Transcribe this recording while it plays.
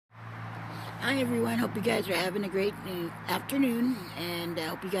Hi everyone, hope you guys are having a great afternoon, and I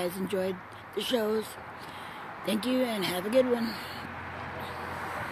hope you guys enjoyed the shows. Thank you and have a good one.